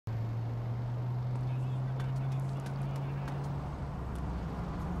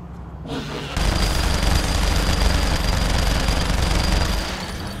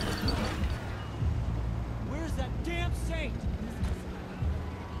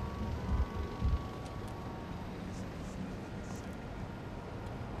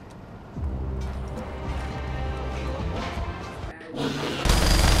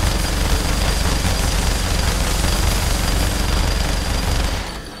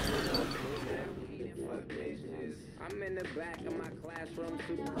the back of my classroom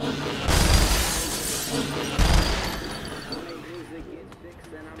super. Make music get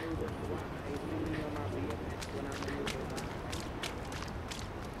fixed and I move it fly. See me on my BMX when I'm moving by.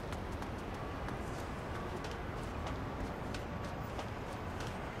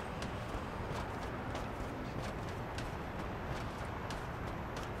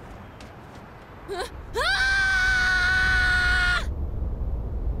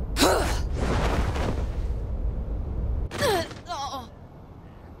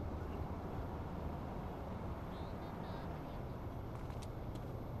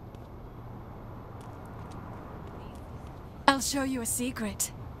 I'll show you a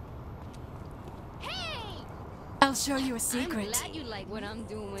secret. Hey! I'll show you a secret. I'm glad you like what I'm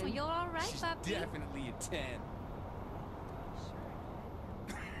doing. You're all right, She's Papi? definitely a 10.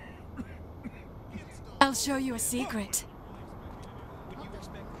 I'll show you a secret. Would you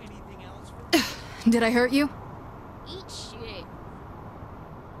expect anything else from Did I hurt you? Eat shit.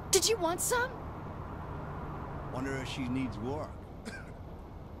 Did you want some? Wonder if she needs work.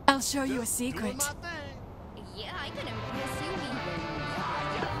 I'll show you a secret. Yeah, I can impress you even.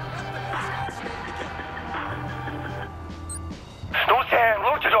 Those damn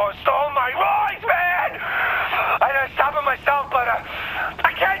luchadors stole my rise, man! I had to stop it myself, but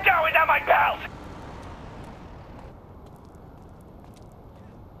I can't do it without my pals!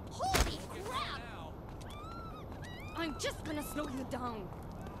 Holy crap! I'm just gonna slow you down.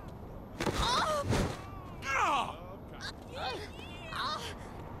 Oh! Oh!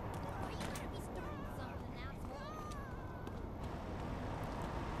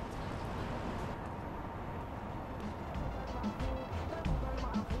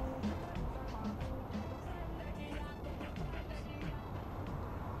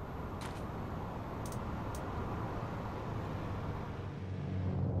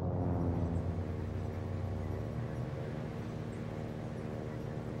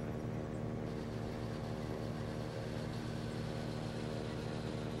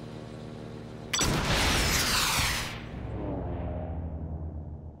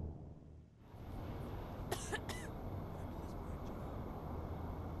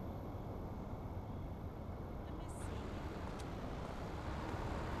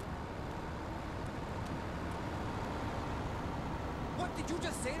 What did you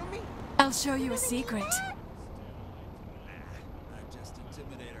just say to me? I'll show you a secret. I just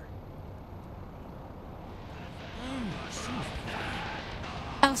intimidate her.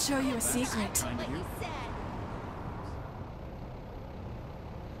 I'll show you a secret. What you said.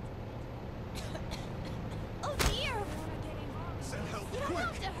 Oh dear! Send help You don't quick!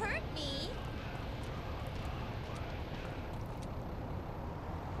 have to hurt me.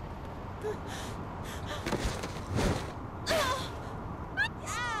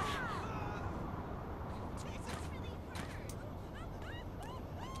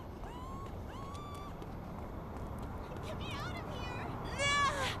 Get me out of here!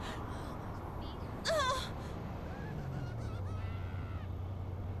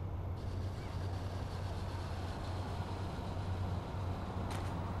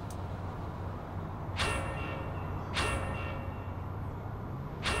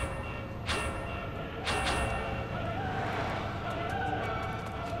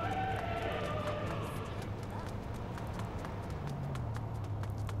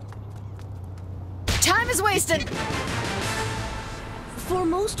 Time is wasted! For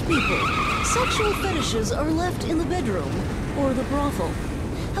most people, sexual fetishes are left in the bedroom or the brothel.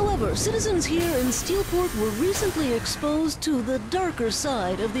 However, citizens here in Steelport were recently exposed to the darker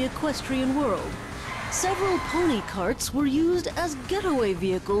side of the equestrian world. Several pony carts were used as getaway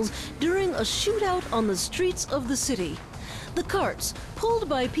vehicles during a shootout on the streets of the city. The carts, pulled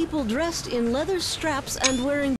by people dressed in leather straps and wearing